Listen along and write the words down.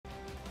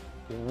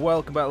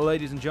Welcome back,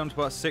 ladies and gentlemen, to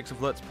part 6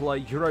 of Let's Play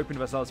Europa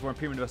Universalis, where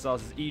Imperium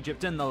Universalis is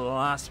Egypt. In the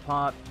last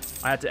part,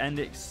 I had to end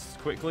it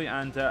quickly,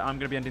 and I'm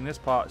going to be ending this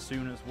part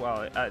soon as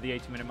well, at the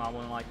 80-minute mark,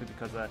 more than likely,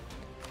 because, as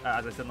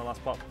I said in the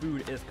last part,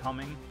 food is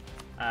coming.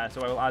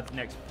 So I will add the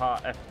next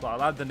part,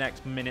 I'll add the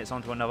next minutes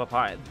onto another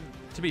part.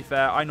 To be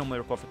fair, I normally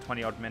record for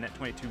 20-odd minutes,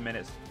 22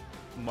 minutes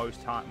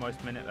most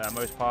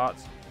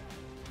parts.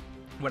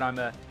 When I'm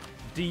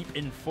deep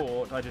in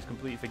thought, I just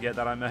completely forget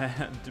that I'm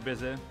too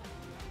busy.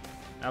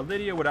 Now,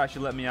 Lydia would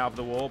actually let me out of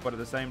the war, but at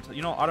the same time,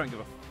 you know, I don't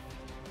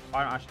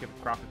actually give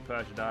a crap if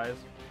Persia dies.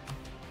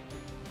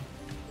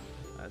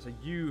 So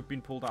you've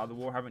been pulled out of the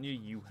war, haven't you?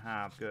 You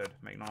have. Good.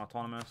 Make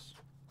non-autonomous.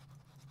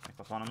 Make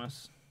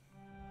autonomous.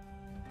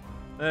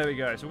 There we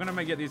go. So we're going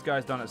to get these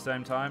guys done at the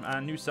same time.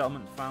 And new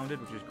settlement founded,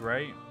 which is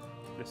great.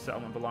 This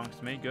settlement belongs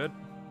to me. Good.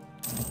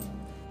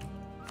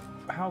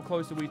 How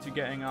close are we to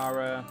getting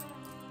our...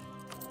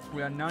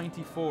 we are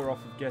 94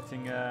 off of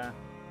getting...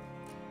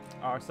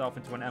 ourselves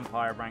into an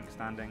empire rank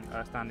standing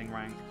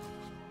rank.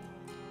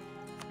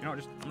 You know what,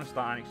 I'm gonna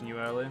start annexing you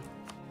early.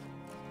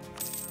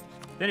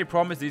 The only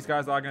problem is these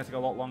guys are gonna take a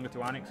lot longer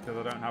to annex because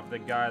I don't have the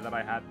guy that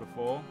I had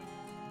before.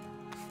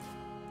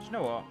 But you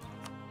know what?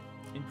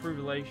 Improve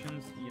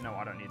relations. You know,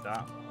 I don't need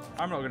that.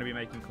 I'm not gonna be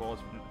making calls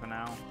for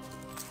now.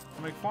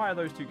 I'm gonna fire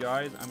those two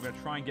guys. I'm gonna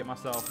try and get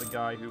myself the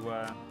guy who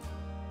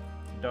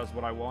does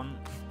what I want.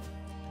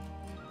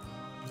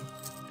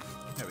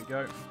 There we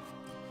go.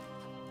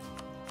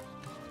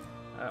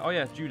 Oh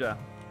yeah, Judah.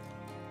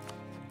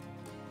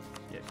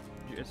 Yeah,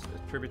 it's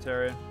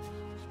tributary.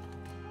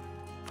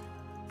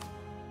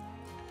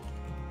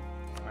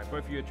 Alright,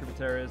 both of you are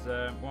tributaries.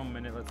 1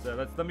 minute.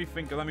 Let me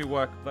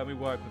work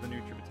with the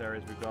new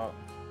tributaries we've got.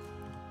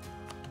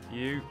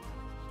 You.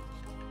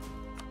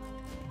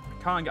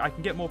 I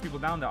can get more people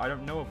down there. I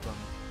don't know of them.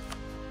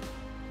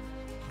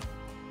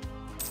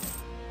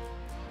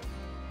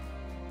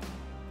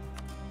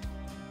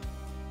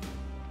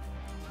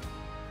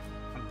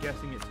 I'm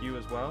guessing it's you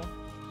as well.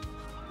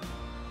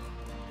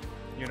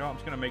 You know, I'm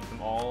just going to make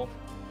them all.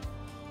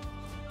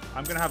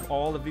 I'm going to have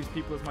all of these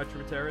people as my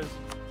tributaries.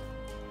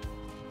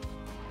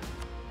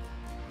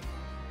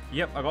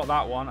 Yep, I got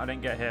that one. I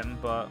didn't get him,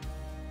 but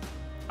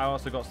I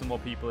also got some more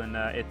people in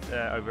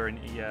over in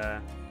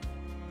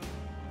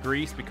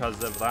Greece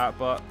because of that.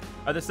 But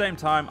at the same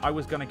time, I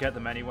was going to get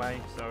them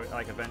anyway, so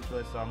like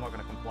eventually, so I'm not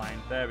going to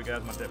complain. There we go,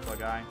 there's my Diplo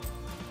guy.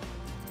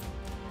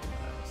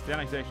 So the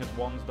annexation is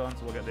one's done,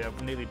 so we'll get the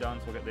other, nearly done,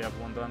 so we'll get the other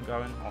one done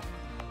going. Oh.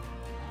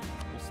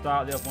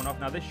 Start the other one off.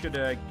 Now this should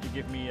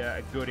give me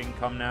a good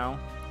income now.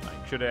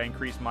 Like, should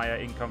increase my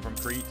income from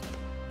Crete.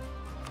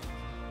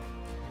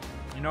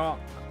 You know what?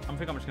 I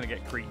think I'm just going to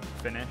get Crete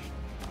finished.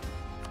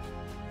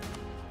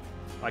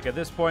 Like at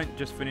this point,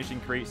 just finishing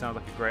Crete sounds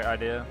like a great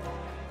idea.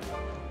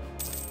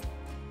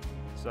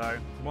 So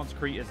once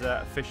Crete is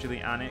officially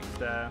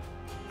annexed,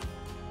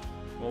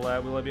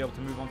 we'll be able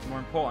to move on to more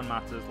important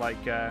matters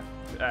like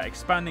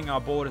expanding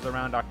our borders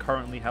around our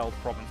currently held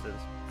provinces.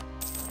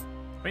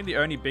 I think the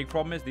only big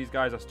problem is these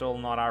guys are still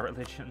not our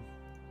religion.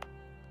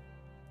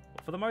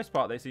 But for the most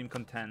part, they seem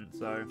content,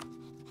 so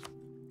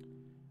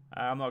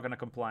I'm not going to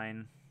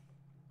complain.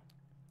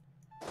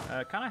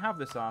 Can I have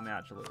this army,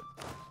 actually?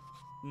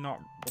 Not,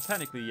 well,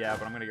 technically, yeah,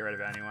 but I'm going to get rid of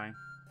it anyway.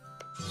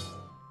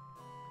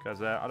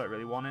 Because I don't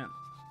really want it.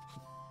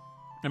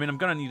 I mean, I'm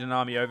going to need an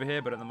army over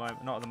here, but at the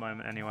moment, not at the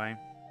moment anyway.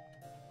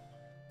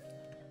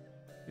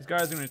 These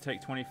guys are going to take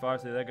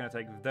 25, so they're going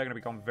to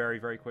become very,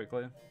 very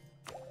quickly.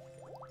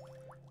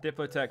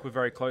 Diplotech, we're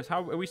very close.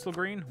 How are we still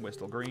green? We're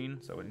still green,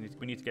 so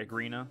we need to get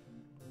greener.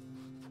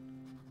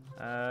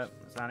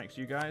 Let's annex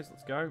you guys.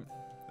 Let's go.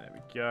 There we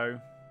go.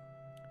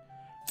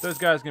 So those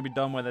guys are going to be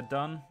done when they're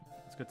done.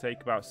 It's going to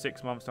take about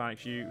 6 months to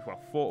annex you. Well,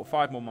 4 or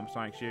 5 more months to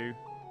annex you.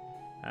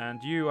 And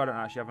you, I don't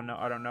actually have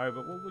I don't know,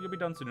 but you'll be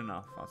done soon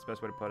enough. That's the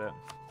best way to put it.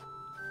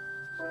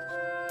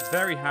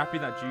 Very happy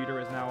that Judah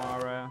is now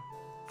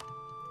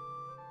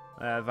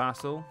our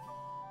vassal.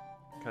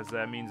 Because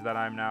that means that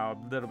I'm now a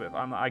little bit...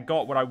 I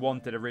got what I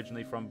wanted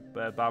originally from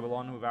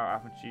Babylon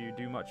without having to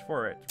do much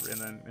for it in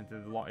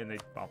the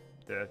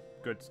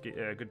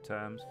good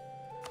terms.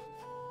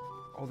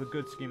 Or the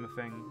good scheme of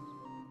things.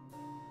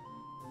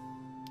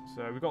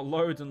 So we've got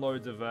loads and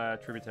loads of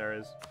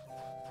tributaries.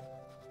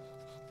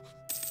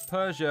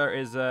 Persia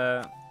is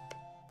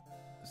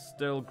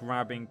still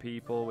grabbing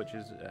people, which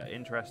is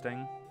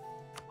interesting.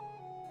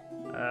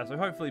 So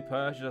hopefully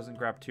Persia doesn't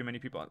grab too many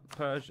people.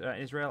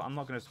 Israel, I'm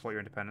not going to support your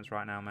independence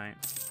right now, mate.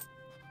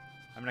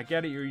 I mean, I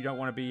get it, you don't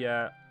want to be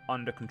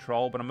under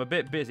control, but I'm a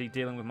bit busy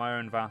dealing with my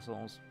own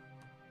vassals.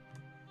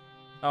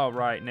 Oh,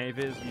 right,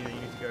 navies, you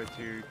need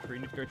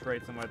to go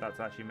trade somewhere that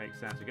actually makes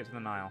sense. So get to the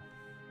Nile.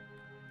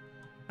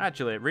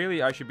 Actually,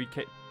 really, I should be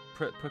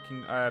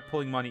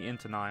pulling money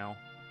into Nile.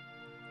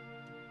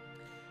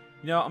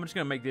 You know, I'm just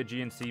going to make the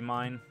Aegean Sea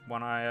mine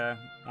when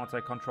once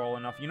I control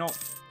enough. You know,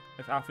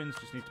 if Athens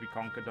just needs to be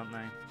conquered, don't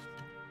they?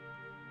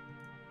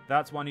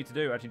 That's what I need to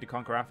do. I need to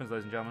conquer Athens,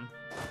 ladies and gentlemen.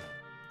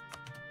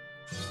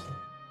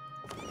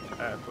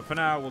 But for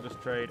now, we'll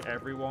just trade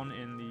everyone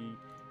in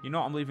the You know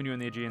what? I'm leaving you in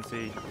the Aegean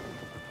Sea.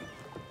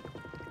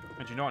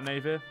 And do you know what,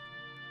 Navy?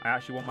 I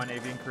actually want my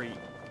Navy in Crete.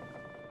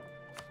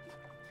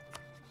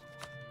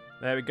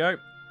 There we go.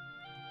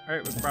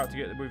 Alright, we're about to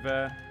get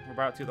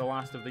the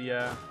last of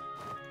the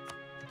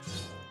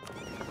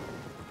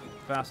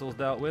vassals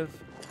dealt with.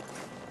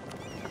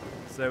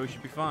 So we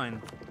should be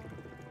fine.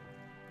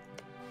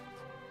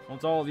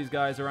 Once all of these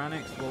guys are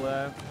annexed,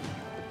 we'll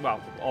well,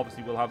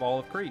 obviously we'll have all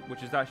of Crete,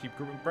 which is actually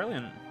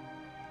brilliant.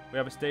 We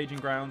have a staging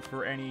ground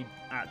for any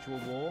actual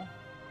war.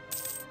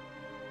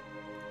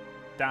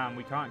 Damn,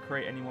 we can't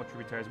create any more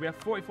tributaries. We have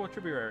 44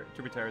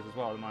 tributaries as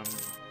well at the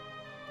moment.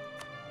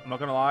 I'm not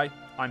gonna lie,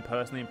 I'm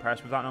personally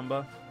impressed with that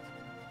number.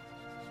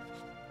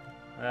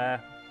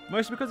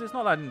 Mostly because it's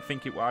not that I didn't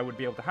think I would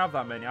be able to have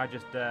that many. I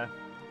just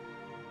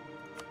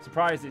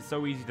surprised it's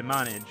so easy to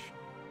manage.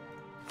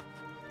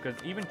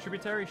 Because even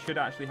tributaries should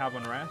actually have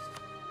unrest.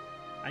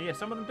 And yeah,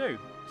 some of them do.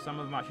 Some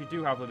of them actually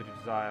do have limited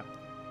desire,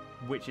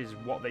 which is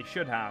what they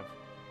should have.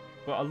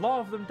 But a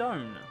lot of them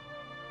don't.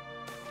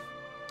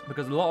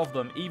 Because a lot of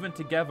them, even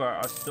together,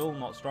 are still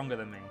not stronger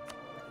than me.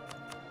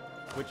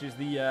 Which is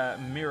the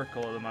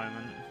miracle at the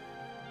moment.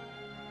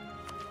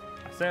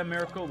 I say a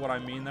miracle, what I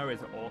mean though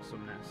is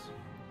awesomeness.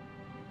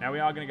 Now we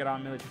are going to get our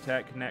military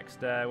tech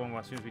next, as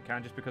soon as we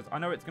can, just because I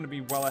know it's going to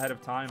be well ahead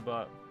of time,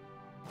 but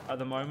at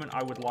the moment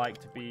I would like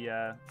to be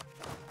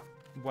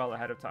well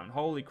ahead of time.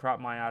 Holy crap,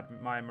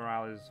 my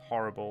morale is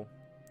horrible.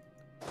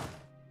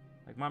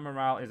 Like, my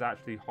morale is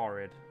actually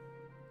horrid.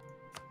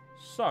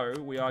 So,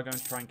 we are going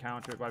to try and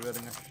counter it by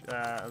building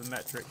a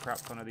metric crap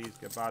ton of these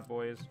bad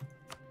boys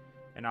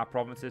in our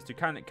provinces to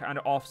kind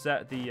of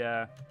offset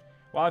the...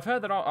 well, I've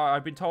heard that...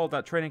 I've been told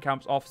that training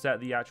camps offset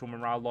the actual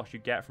morale loss you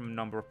get from a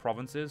number of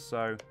provinces,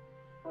 so...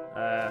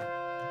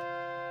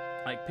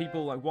 like,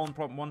 people like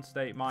one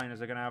state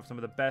miners are going to have some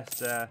of the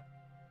best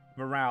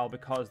morale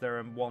because they're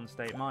a one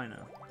state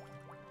miner.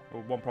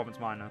 Or one province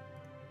miner.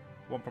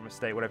 One province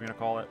state, whatever you want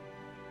to call it.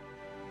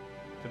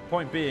 So the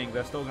point being,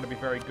 they're still going to be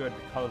very good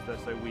because they're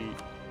so weak.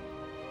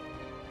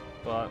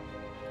 But,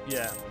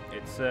 yeah,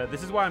 it's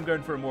this is why I'm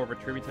going for more of a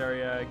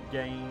tributary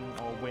gain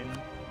or win.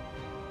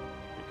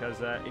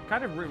 Because it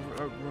kind of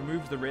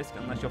removes the risk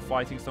unless you're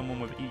fighting someone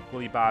with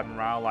equally bad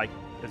morale, like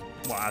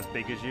as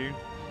big as you.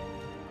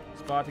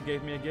 Sparta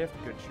gave me a gift.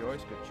 Good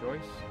choice, good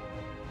choice.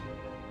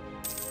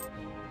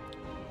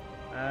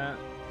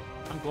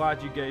 I'm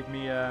glad you gave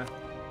me the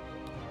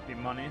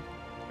money.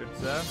 Good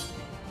sir.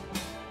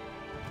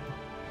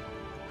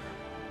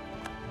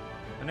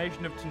 The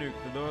nation of Tanuk,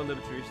 the lower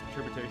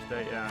tributary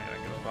state. Yeah, I'm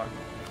gonna give a fuck.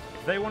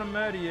 If they want to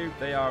murder you,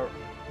 they are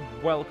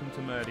welcome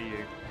to murder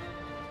you.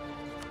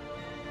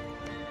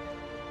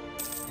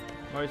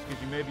 Most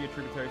because you may be a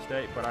tributary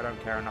state, but I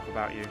don't care enough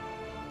about you.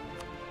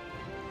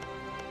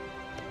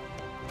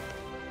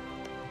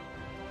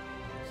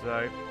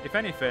 So, if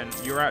anything,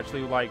 you're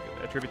actually like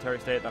a tributary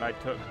state that I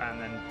took and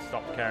then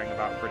stopped caring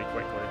about pretty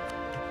quickly.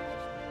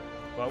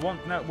 But when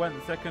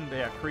the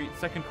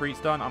second Crete's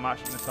done, I'm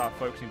actually going to start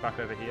focusing back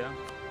over here.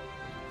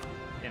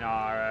 In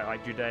our,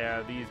 like,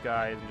 Judea, these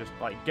guys, and just,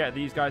 like, get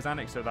these guys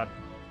annexed so that,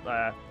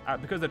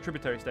 because they're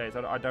tributary states,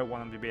 I don't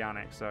want them to be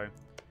annexed, so.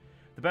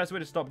 The best way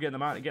to stop getting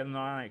them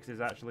annexed is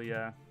actually,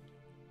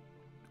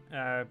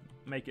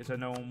 make it so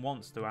no one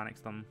wants to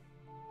annex them.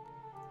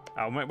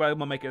 Well,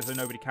 we'll make it so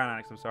nobody can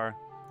annex them, sorry.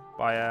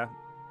 By,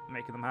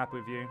 making them happy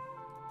with you.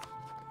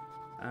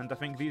 And I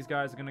think these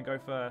guys are going to go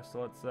first,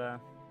 so let's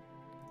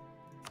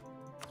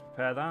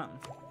prepare that.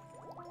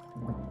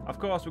 Of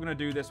course, we're going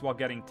to do this while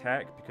getting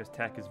tech, because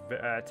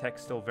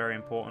tech's still very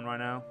important right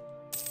now.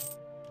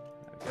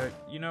 There we go.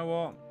 You know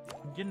what?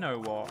 You know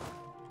what?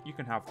 You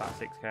can have that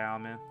 6k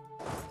army.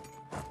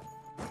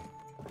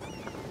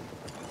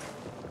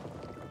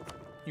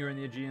 You're in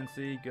the Aegean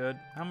Sea, good.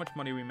 How much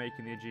money are we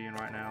making the Aegean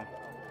right now?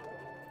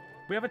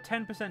 We have a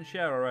 10%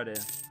 share already.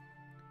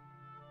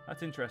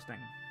 That's interesting.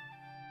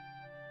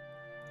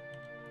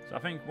 So I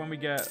think when we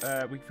get,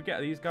 if we get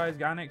these guys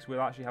annexed,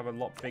 we'll actually have a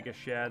lot bigger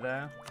share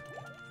there.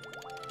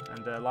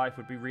 And life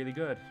would be really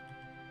good.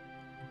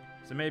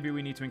 So maybe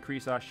we need to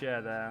increase our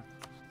share there.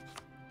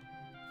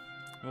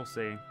 We'll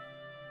see.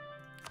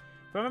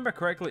 If I remember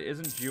correctly,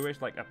 isn't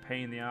Jewish like a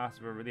pain in the ass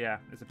of a... Yeah,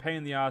 it's a pain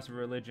in the ass of a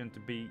religion to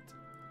beat.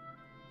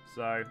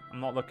 So I'm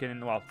not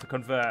looking... Well, to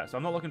convert. So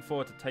I'm not looking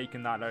forward to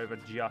taking that over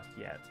just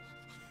yet.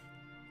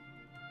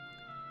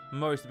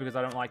 Mostly because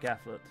I don't like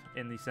effort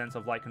in the sense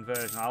of like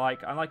conversion. I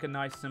like a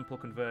nice simple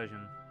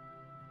conversion.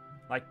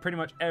 Like pretty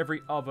much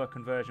every other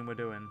conversion we're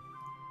doing.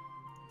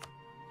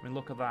 I mean,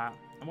 look at that.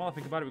 And while I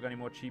think about it, we got any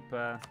more cheap...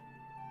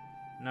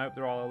 Nope,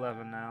 they're all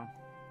 11 now.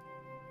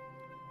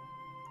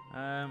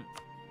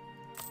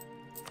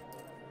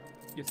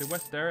 Yeah, so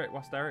West Eric,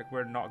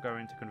 we're not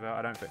going to convert,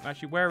 I don't think.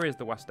 Actually, where is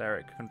the West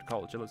Eric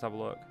culture? Let's have a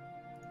look.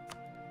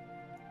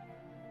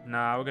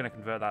 Nah, we're going to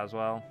convert that as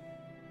well.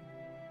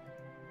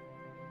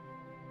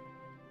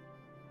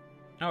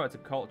 Oh, it's a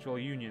cultural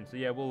union. So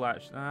yeah, we'll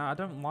actually...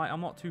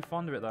 I'm not too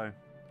fond of it, though.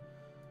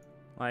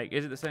 Like,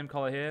 is it the same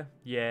color here?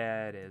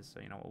 Yeah, it is.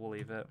 So, you know what, we'll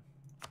leave it.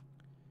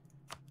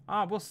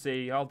 Ah, we'll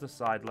see. I'll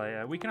decide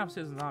later. We can have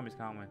citizens' armies,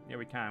 can't we? Yeah,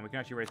 we can. We can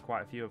actually raise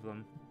quite a few of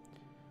them.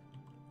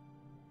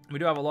 We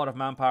do have a lot of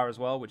manpower as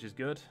well, which is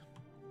good.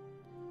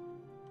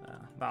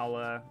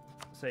 That'll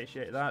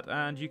satiate that.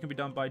 And you can be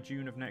done by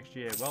June of next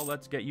year. Well,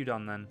 let's get you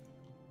done then.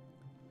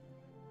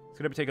 It's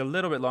going to take a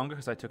little bit longer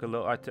because I took a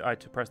little. I had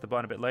to press the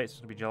button a bit late. So it's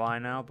going to be July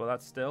now, but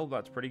that's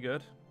pretty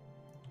good.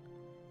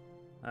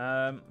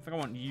 I think I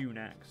want you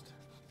next.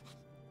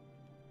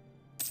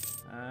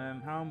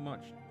 How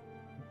much?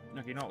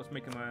 Okay, you know what? Let's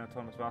make them an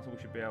autonomous vassal.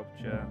 We should be able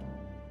to.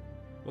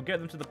 We'll get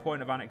them to the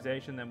point of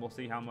annexation, then we'll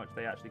see how much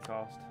they actually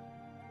cost.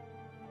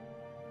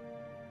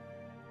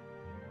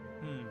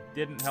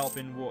 Didn't help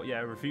in war.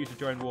 Yeah, refused to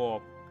join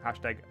war.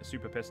 Hashtag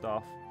super pissed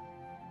off.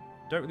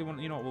 Don't really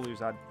want. You know what? We'll lose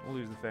that. We'll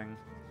lose the thing.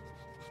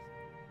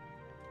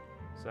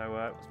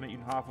 So let's make you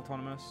half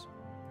autonomous.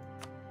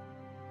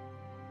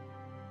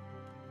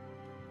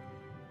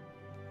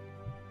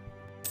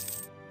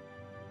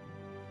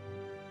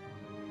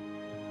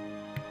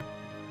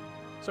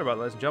 Sorry about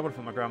that, ladies and gentlemen. I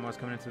thought my grandma was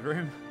coming into the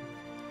room.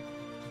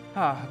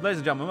 Ladies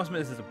and gentlemen, I must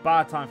admit this is a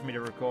bad time for me to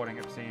recording,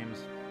 it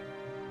seems.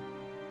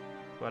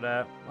 But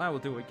I will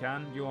do what we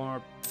can. You're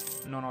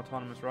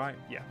non-autonomous, right?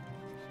 Yeah.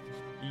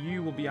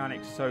 You will be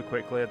annexed so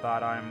quickly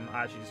that I'm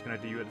actually just going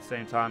to do you at the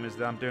same time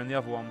as I'm doing the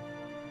other one.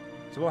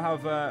 So we'll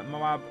have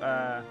Moab,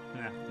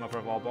 Mother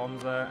of all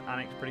bombs,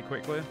 annexed pretty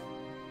quickly.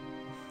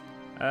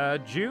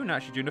 June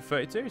of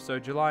 32, so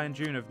July and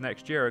June of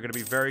next year are going to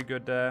be very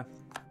good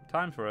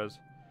time for us.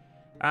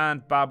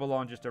 And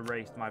Babylon just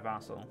erased my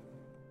vassal.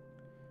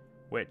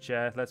 Which,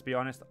 let's be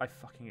honest, I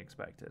fucking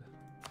expected.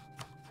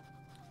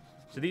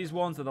 So these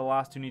ones are the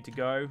last who need to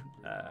go.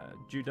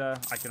 Judah,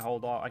 I can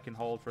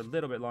hold for a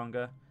little bit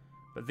longer.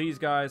 But these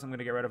guys, I'm going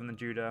to get rid of them, and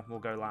Judah will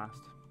go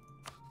last.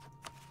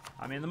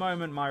 I mean, at the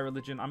moment, my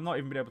religion, I'm not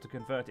even been able to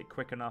convert it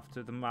quick enough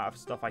to the amount of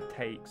stuff I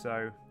take,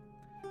 so...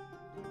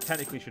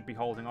 Technically should be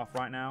holding off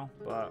right now,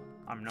 but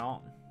I'm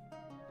not.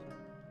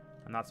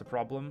 And that's a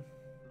problem.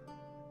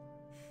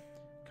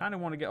 Kind of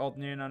want to get old.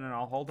 No,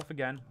 I'll hold off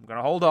again. I'm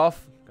gonna hold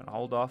off.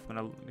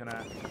 I'm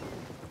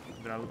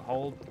gonna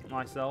hold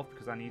myself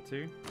because I need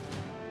to.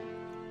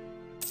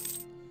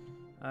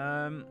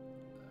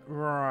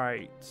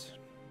 Right.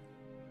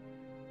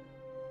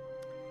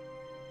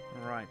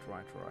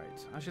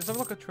 Actually, let's have a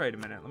look at trade a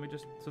minute. Let me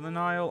just. So the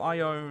Nile, I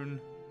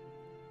own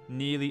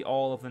nearly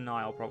all of the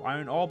Nile. I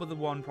own all but the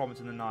one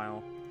province in the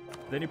Nile.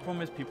 The only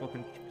problem is people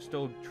can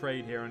still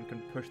trade here and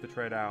can push the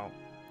trade out.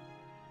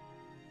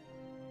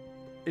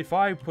 If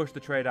I push the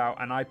trade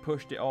out and I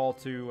pushed it all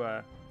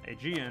to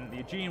Aegean,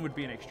 the Aegean would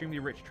be an extremely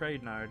rich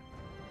trade node.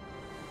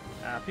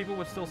 People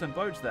would still send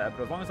boats there,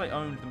 but as long as I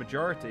owned the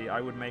majority, I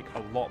would make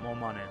a lot more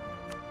money.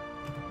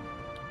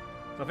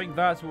 So I think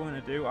that's what we're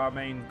going to do. Our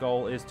main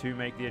goal is to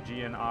make the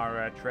Aegean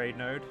our trade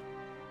node.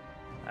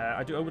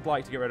 I would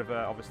like to get rid of,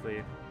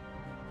 obviously,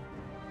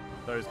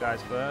 those guys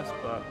first,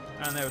 but...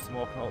 And there was some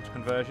more culture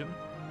conversion.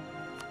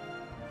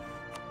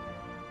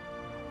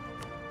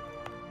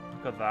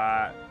 Look at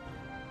that.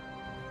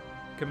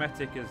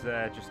 Kemetic is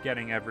just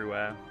getting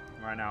everywhere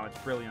right now. It's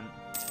brilliant.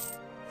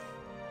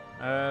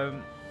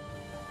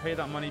 Pay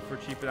that money for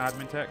cheaper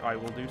admin tech. I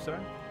will do so.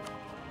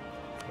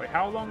 Wait,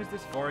 how long is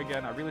this for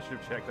again? I really should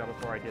have checked that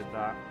before I did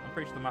that. I'm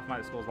pretty sure the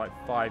mathematics score is like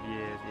 5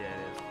 years. Yeah,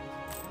 it is.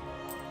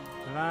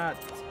 So that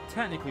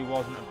technically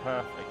wasn't a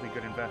perfectly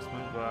good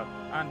investment, but...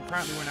 And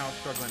apparently we're now a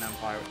struggling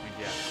empire, which means,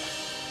 yeah,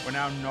 we're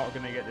now not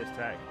going to get this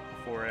tech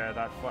before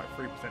that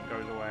 3%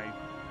 goes away.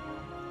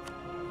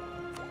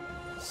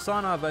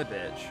 Son of a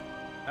bitch.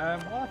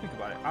 While I think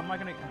about it, am I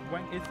gonna?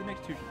 When is the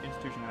next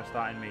institution gonna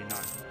start in me? No.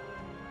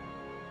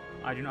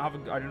 I do not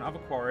have a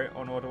quarry,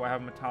 or nor do I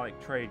have a metallic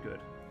trade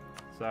good.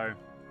 So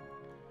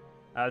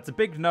it's a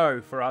big no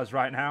for us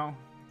right now.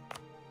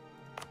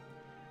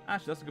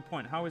 Actually, that's a good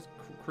point. How is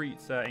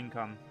Crete's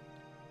income?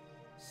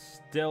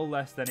 Still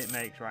less than it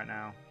makes right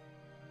now.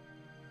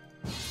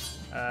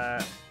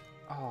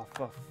 Oh,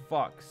 for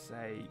fuck's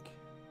sake!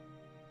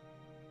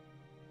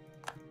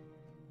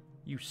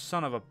 You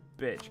son of a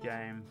bitch,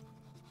 game.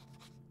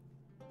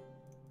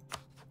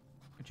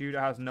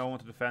 Judah has no one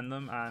to defend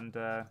them, and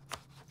they're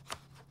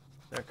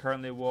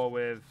currently at war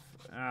with...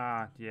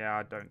 yeah,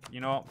 I don't...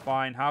 You know what?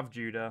 Fine, have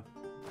Judah.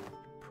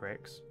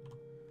 Pricks.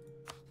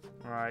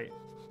 Right.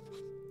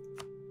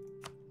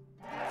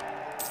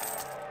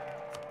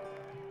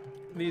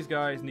 These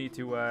guys need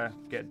to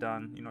get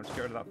done. You know, just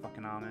get rid of that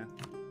fucking army.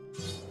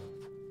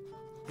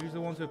 Who's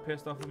the ones who are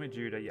pissed off with me?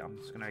 Judah. Yeah, I'm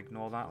just going to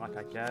ignore that like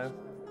I care.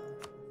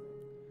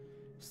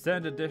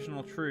 Send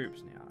additional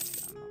troops. Yeah, I'm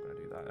not going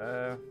to do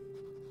that.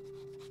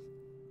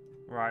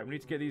 Right, we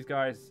need to get these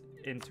guys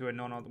into a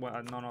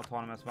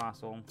non-autonomous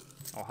vassal.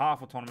 Or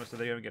half autonomous so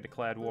they don't get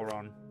declared war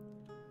on.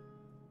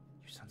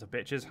 You sons of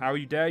bitches. How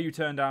dare you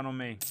turn down on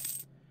me?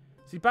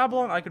 See,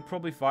 Babylon, I could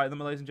probably fight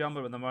them, ladies and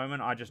gentlemen, but at the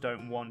moment, I just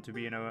don't want to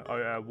be in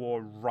a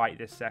war right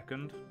this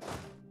second.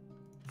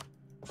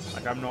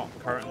 Like, I'm not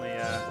currently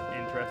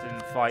interested in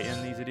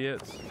fighting these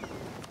idiots.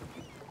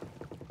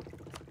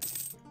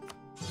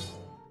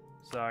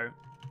 So, I'm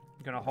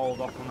going to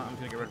hold off on that. I'm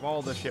going to get rid of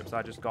all the ships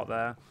I just got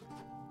there.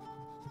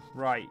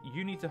 Right,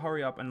 you need to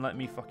hurry up and let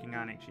me fucking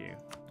annex you.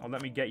 Or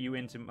let me get you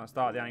into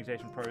start the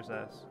annexation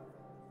process.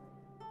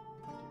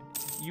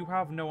 You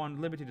have no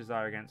unlimited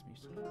desire against me,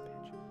 son of a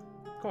bitch.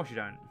 Of course you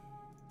don't.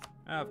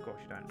 Of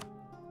course you don't.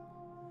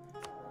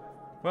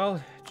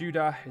 Well,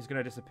 Judah is going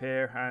to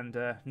disappear and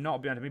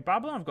not be under me.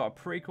 Babylon have got a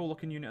pretty cool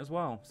looking unit as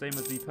well. Same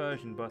as the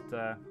Persian, but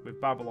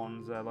with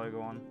Babylon's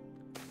logo on.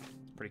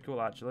 It's pretty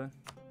cool, actually.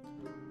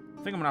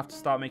 I think I'm going to have to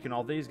start making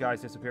all these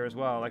guys disappear as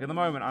well. Like, at the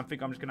moment, I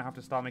think I'm just going to have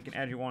to start making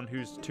everyone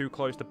who's too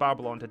close to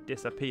Babylon to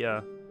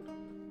disappear.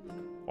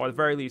 Or at the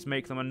very least,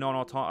 make them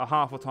a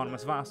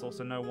half-autonomous vassal,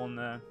 so no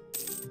one...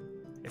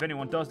 if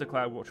anyone does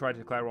declare war, try to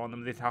declare war on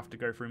them, they'd have to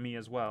go through me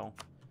as well.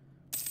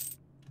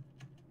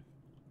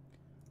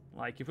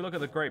 Like, if we look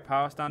at the great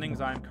power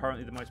standings, I am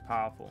currently the most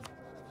powerful.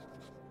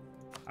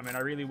 I mean, I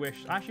really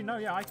wish... Actually, no,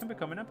 yeah, I can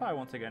become an empire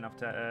once I get enough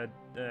to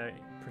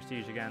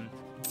prestige again.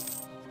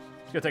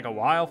 It's going to take a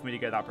while for me to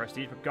get that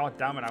prestige, but god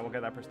damn it, I will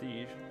get that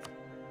prestige.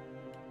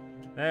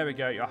 There we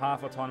go, you're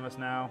half autonomous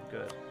now.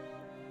 Good.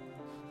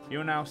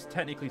 You're now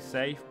technically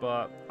safe,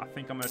 but I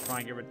think I'm going to try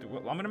and get rid of...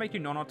 I'm going to make you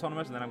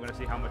non-autonomous, and then I'm going to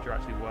see how much you're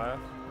actually worth.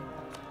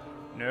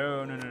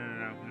 No.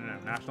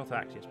 National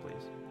tax, yes,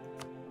 please.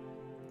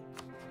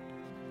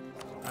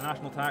 A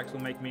national tax will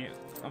make me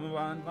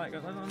like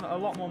a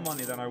lot more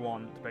money than I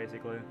want,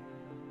 basically.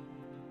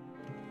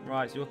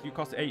 Right, so you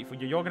cost 8.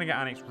 You're going to get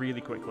annexed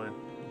really quickly,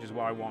 which is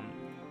what I want.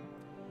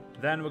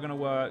 Then we're going to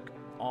work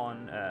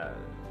on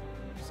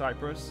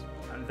Cyprus,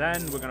 and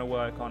then we're going to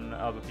work on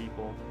other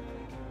people,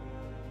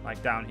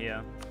 like down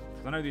here.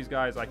 Because I know these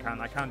guys, I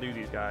can do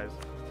these guys.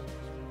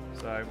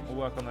 So we'll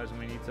work on those when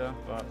we need to.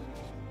 But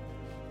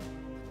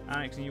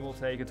annexing you will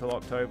take until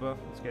October.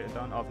 Let's get it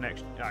done. Of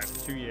next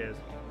 2 years.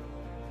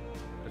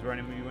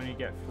 Because we only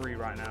get 3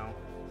 right now.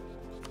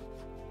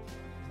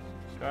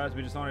 Guys,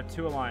 we just honored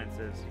 2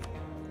 alliances.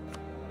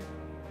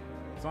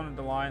 Dishonored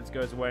alliance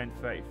goes away in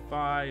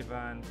 35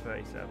 and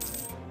 37.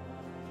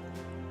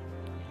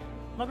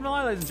 I'm not gonna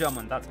lie, ladies and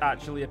gentlemen, that's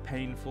actually a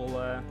painful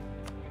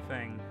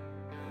thing.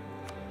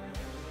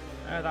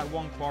 That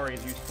one quarry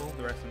is useful,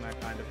 the rest of them are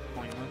kind of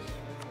pointless.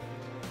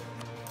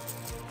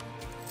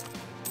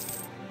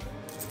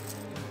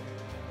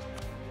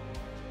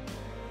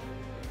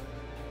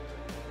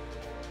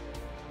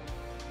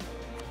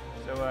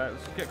 So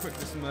let's get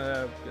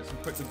some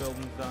quickly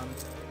buildings done.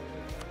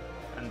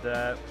 And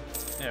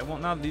yeah, well,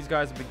 now that these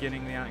guys are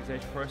beginning the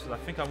annexation process, I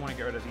think I want to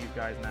get rid of these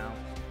guys now.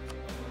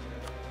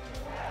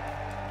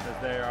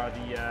 Because they are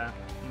the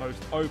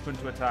most open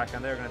to attack,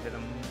 and they're going to take the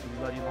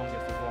bloody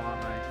longest as well,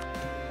 aren't they?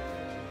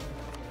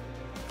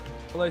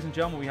 But ladies and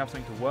gentlemen, we have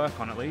something to work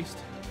on at least.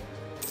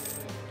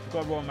 We've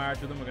got a royal marriage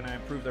with them, we're going to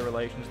improve their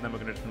relations, and then we're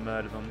going to just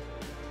murder them.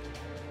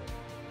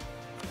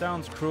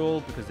 Sounds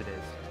cruel, because it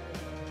is.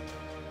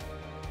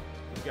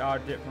 Get our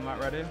diplomat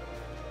ready.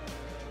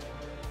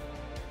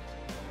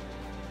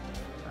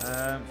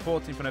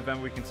 14th of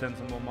November, we can send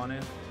some more money.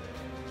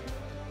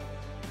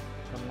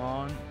 Come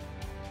on.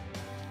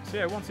 So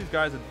yeah, once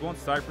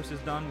Cyprus is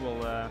done,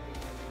 we'll. I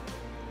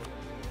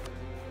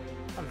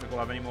don't think we'll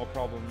have any more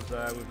problems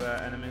with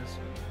enemies.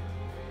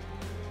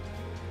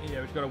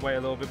 Yeah, we've got to wait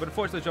a little bit, but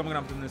unfortunately, John, we're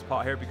gonna have to end this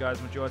part here. If you guys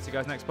enjoyed, see you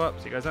guys next part.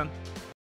 See you guys then.